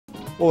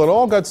Well, it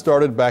all got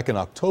started back in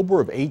October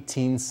of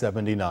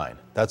 1879.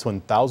 That's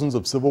when thousands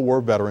of Civil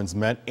War veterans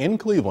met in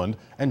Cleveland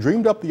and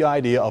dreamed up the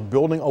idea of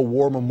building a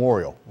war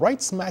memorial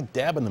right smack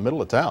dab in the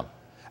middle of town.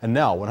 And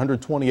now,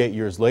 128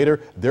 years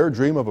later, their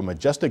dream of a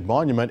majestic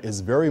monument is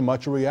very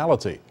much a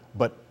reality.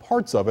 But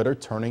parts of it are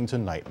turning to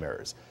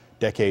nightmares.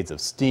 Decades of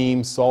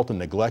steam, salt, and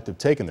neglect have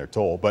taken their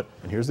toll. But,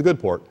 and here's the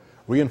good part,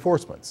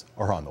 reinforcements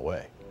are on the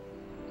way.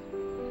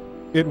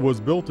 It was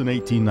built in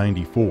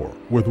 1894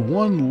 with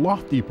one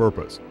lofty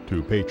purpose: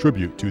 to pay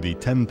tribute to the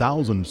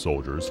 10,000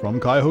 soldiers from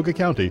Cuyahoga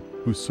County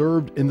who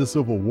served in the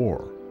Civil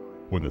War.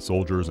 When the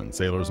Soldiers and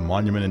Sailors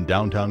Monument in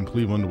downtown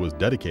Cleveland was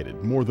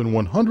dedicated more than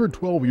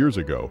 112 years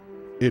ago,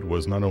 it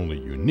was not only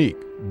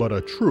unique, but a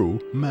true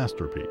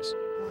masterpiece.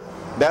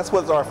 That's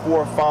what our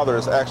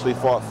forefathers actually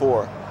fought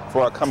for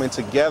our coming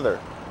together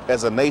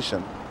as a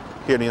nation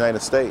here in the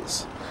United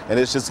States. And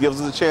it just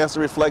gives us a chance to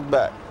reflect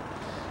back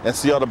and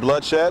see all the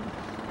bloodshed,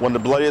 one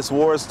of the bloodiest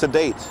wars to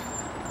date.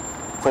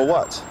 For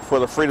what? For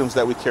the freedoms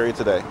that we carry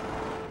today.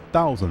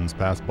 Thousands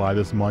pass by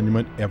this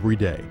monument every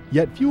day,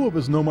 yet few of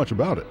us know much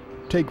about it.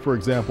 Take, for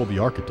example, the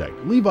architect,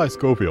 Levi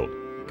Schofield.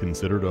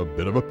 Considered a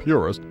bit of a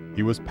purist,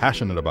 he was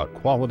passionate about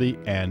quality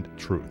and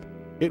truth.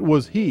 It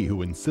was he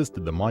who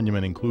insisted the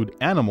monument include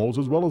animals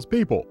as well as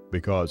people,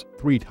 because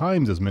 3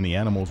 times as many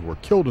animals were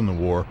killed in the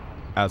war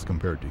as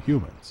compared to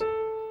humans.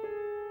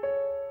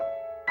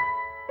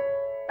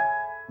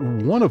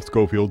 One of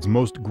Schofield's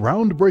most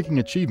groundbreaking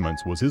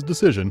achievements was his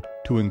decision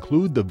to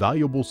include the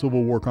valuable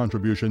Civil War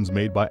contributions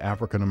made by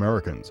African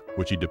Americans,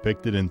 which he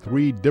depicted in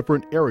 3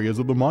 different areas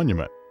of the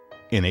monument.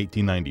 In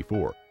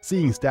 1894,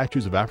 seeing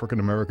statues of African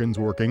Americans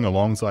working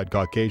alongside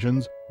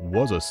Caucasians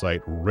was a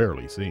sight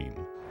rarely seen.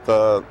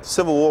 The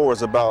Civil War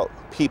was about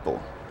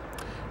people,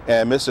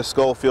 and Mr.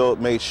 Schofield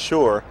made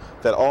sure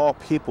that all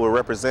people were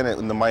represented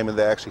in the monument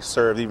that actually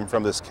served, even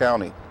from this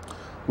county.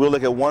 We'll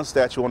look at one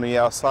statue on the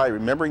outside,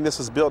 remembering this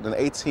was built in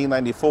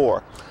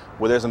 1894,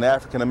 where there's an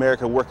African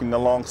American working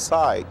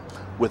alongside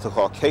with a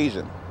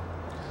Caucasian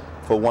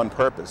for one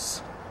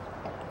purpose: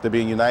 to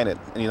be united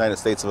in the United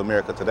States of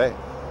America today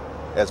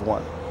as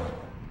one.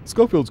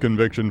 Schofield's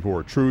conviction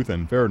for truth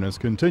and fairness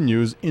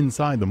continues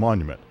inside the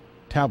monument.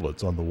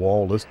 Tablets on the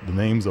wall list the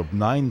names of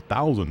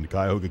 9,000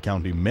 Cuyahoga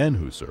County men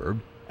who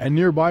served, and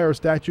nearby are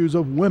statues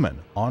of women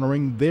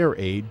honoring their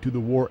aid to the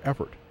war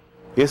effort.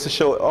 It's to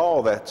show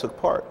all that took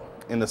part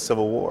in the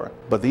Civil War.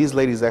 But these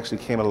ladies actually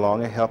came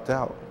along and helped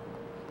out.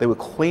 They would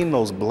clean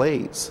those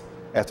blades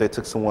after they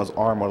took someone's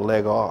arm or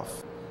leg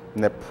off.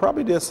 And that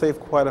probably did save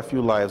quite a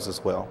few lives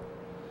as well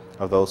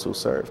of those who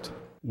served.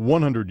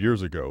 100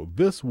 years ago,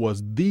 this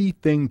was the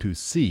thing to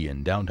see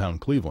in downtown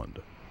Cleveland.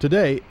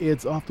 Today,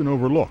 it's often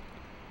overlooked.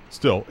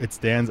 Still, it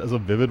stands as a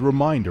vivid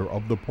reminder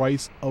of the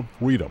price of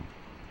freedom.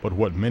 But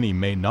what many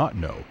may not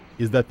know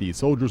is that the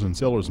Soldiers and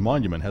Sailors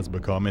Monument has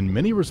become, in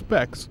many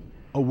respects,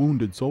 a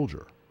wounded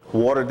soldier.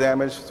 Water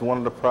damage is one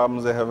of the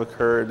problems that have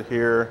occurred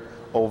here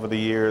over the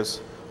years.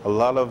 A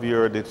lot of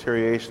your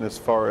deterioration as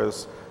far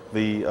as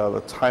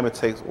the time it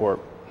takes, or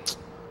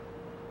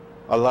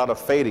a lot of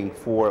fading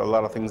for a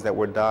lot of things that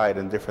were dyed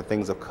and different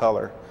things of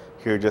color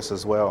here just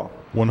as well.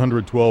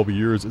 112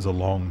 years is a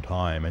long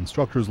time, and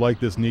structures like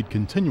this need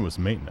continuous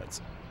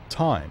maintenance.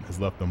 Time has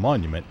left the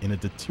monument in a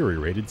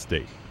deteriorated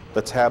state.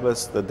 The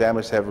tablets, the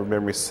damage that have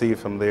been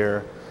received from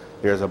there,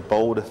 there's a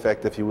bold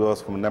effect, if you will,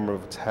 from a number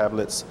of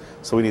tablets,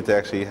 so we need to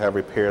actually have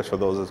repairs for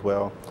those as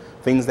well.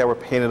 Things that were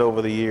painted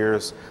over the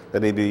years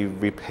that need to be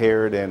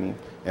repaired and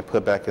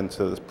put back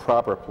into the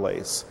proper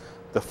place.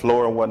 The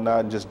floor and whatnot,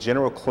 and just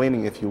general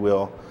cleaning, if you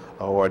will,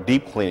 or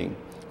deep cleaning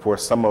for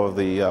some of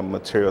the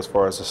material as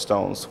far as the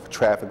stones.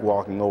 Traffic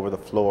walking over the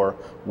floor,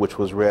 which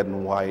was red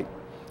and white.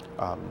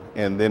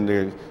 And then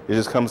it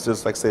just comes to,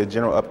 like I say,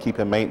 general upkeep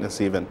and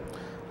maintenance even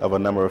of a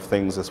number of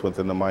things that's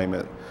within the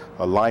monument.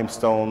 A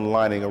limestone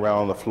lining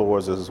around the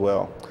floors as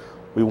well.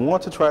 We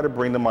want to try to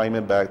bring the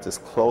monument back as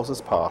close as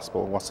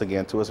possible, once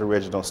again, to its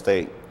original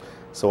state.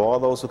 So all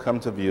those who come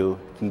to view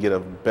can get a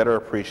better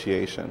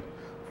appreciation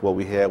of what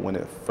we had when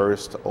it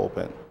first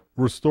opened.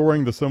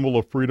 Restoring the symbol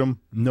of freedom,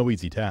 no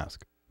easy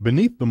task.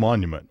 Beneath the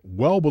monument,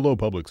 well below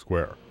Public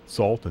Square,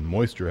 salt and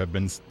moisture have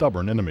been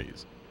stubborn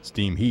enemies.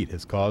 Steam heat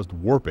has caused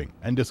warping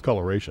and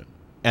discoloration.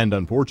 And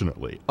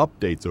unfortunately,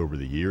 updates over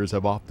the years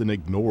have often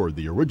ignored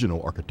the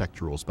original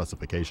architectural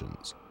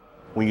specifications.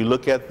 When you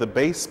look at the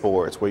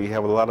baseboards, where you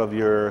have a lot of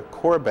your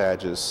core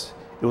badges,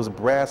 it was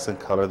brass in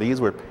color. These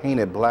were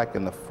painted black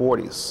in the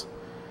 40s.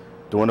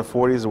 During the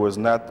 40s, there was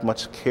not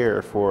much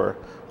care for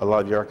a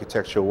lot of your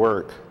architectural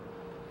work.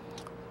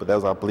 But that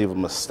was, I believe, a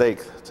mistake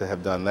to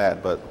have done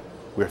that. But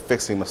we're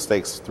fixing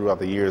mistakes throughout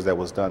the years that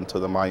was done to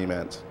the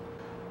monument.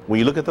 When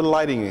you look at the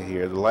lighting in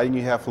here, the lighting,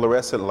 you have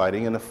fluorescent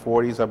lighting. In the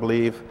 40s, I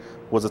believe,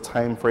 was a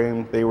time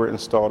frame they were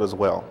installed as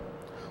well.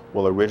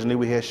 Well, originally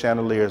we had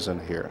chandeliers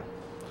in here.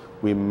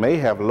 We may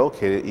have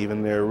located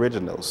even their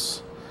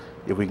originals.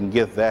 If we can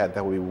get that,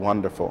 that would be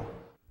wonderful.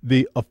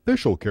 The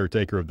official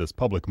caretaker of this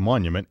public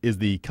monument is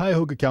the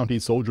Cuyahoga County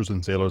Soldiers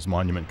and Sailors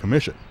Monument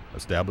Commission,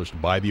 established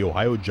by the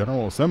Ohio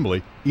General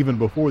Assembly even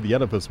before the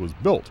edifice was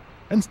built.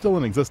 and still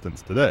in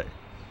existence today.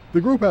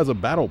 The group has a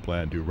battle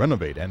plan to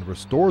renovate and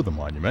restore the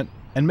monument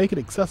and make it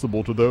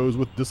accessible to those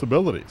with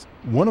disabilities.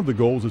 One of the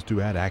goals is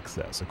to add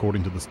access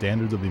according to the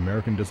standards of the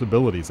American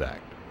Disabilities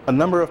Act. A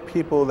number of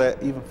people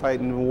that even fight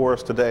in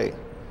wars today,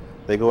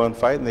 they go and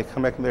fight and they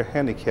come back and they're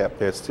handicapped.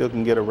 They still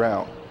can get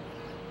around,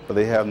 but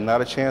they have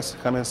not a chance to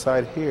come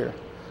inside here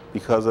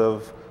because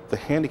of the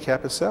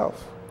handicap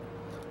itself.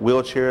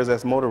 Wheelchairs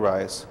that's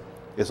motorized,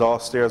 it's all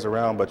stairs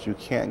around, but you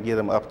can't get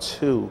them up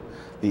to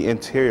the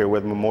interior where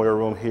the memorial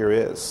room here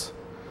is.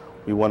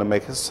 We want to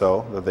make it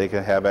so that they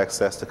can have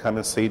access to come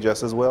and see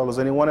just as well as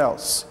anyone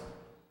else.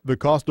 The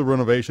cost of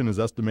renovation is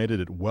estimated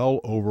at well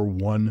over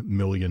 $1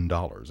 million,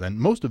 and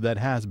most of that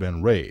has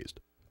been raised.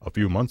 A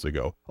few months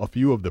ago, a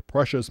few of the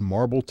precious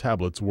marble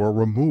tablets were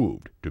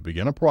removed to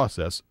begin a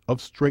process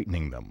of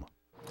straightening them.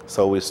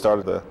 So we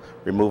started the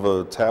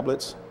removal of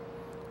tablets,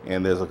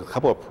 and there's a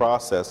couple of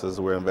processes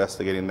we're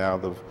investigating now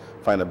to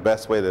find the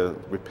best way to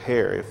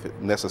repair, if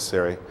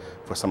necessary,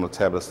 for some of the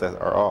tablets that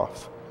are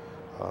off.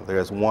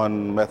 There's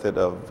one method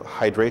of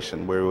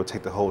hydration where we'll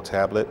take the whole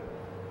tablet,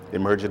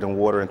 immerse it in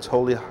water, and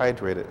totally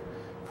hydrate it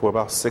for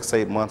about 6 to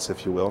 8 months,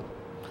 if you will.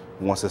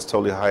 Once it's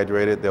totally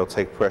hydrated, they'll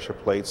take pressure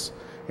plates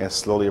and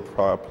slowly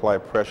apply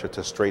pressure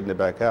to straighten it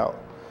back out.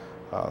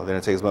 Then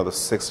it takes another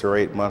 6 or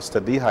 8 months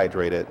to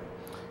dehydrate it,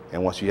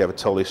 and once you have it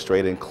totally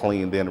straight and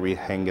clean, then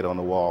rehang it on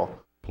the wall.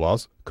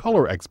 Plus,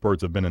 color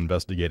experts have been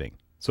investigating,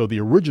 so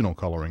the original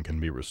coloring can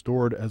be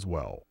restored as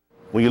well.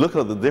 When you look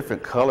at the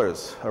different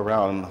colors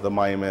around the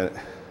monument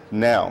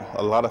now,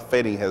 a lot of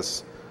fading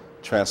has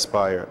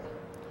transpired.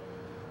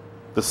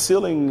 The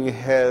ceiling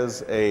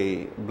has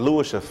a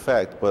bluish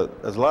effect,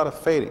 but there's a lot of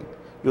fading.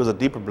 It was a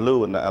deeper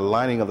blue in the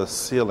aligning of the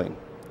ceiling.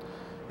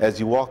 As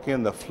you walk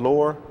in, the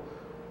floor,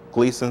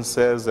 Gleason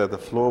says that the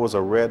floor was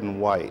a red and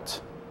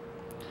white.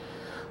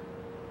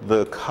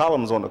 The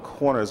columns on the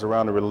corners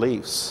around the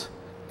reliefs,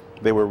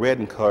 they were red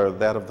in color,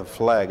 that of the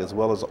flag, as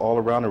well as all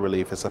around the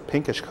relief. It's a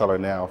pinkish color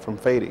now from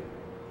fading.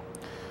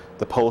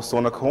 The post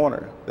on the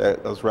corner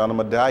that was around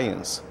the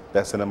medallions,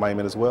 that's in the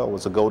monument as well,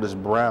 was a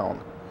goldish brown,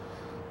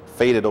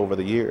 faded over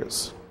the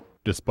years.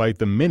 Despite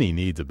the many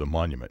needs of the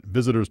monument,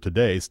 visitors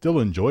today still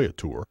enjoy a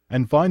tour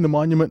and find the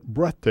monument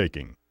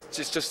breathtaking.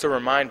 Just to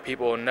remind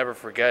people and never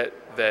forget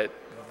that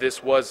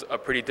this was a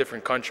pretty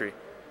different country.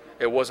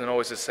 It wasn't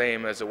always the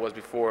same as it was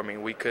before. I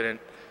mean, we couldn't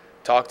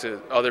talk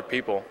to other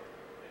people.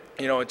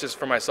 You know, just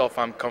for myself,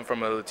 I'm come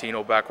from a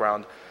Latino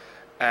background,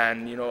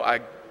 and you know,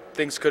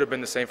 things could have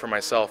been the same for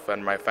myself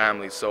and my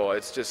family. So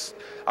it's just,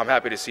 I'm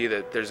happy to see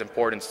that there's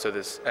importance to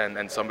this,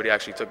 and somebody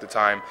actually took the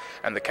time,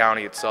 and the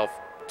county itself,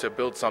 to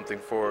build something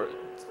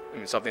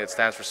something that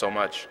stands for so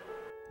much.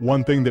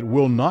 One thing that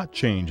will not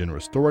change in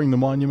restoring the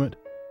monument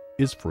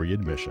is free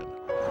admission.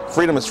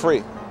 Freedom is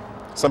free.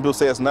 Some people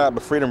say it's not,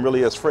 but freedom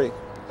really is free.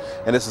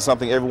 And this is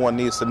something everyone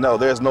needs to know.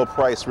 There's no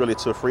price really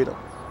to freedom.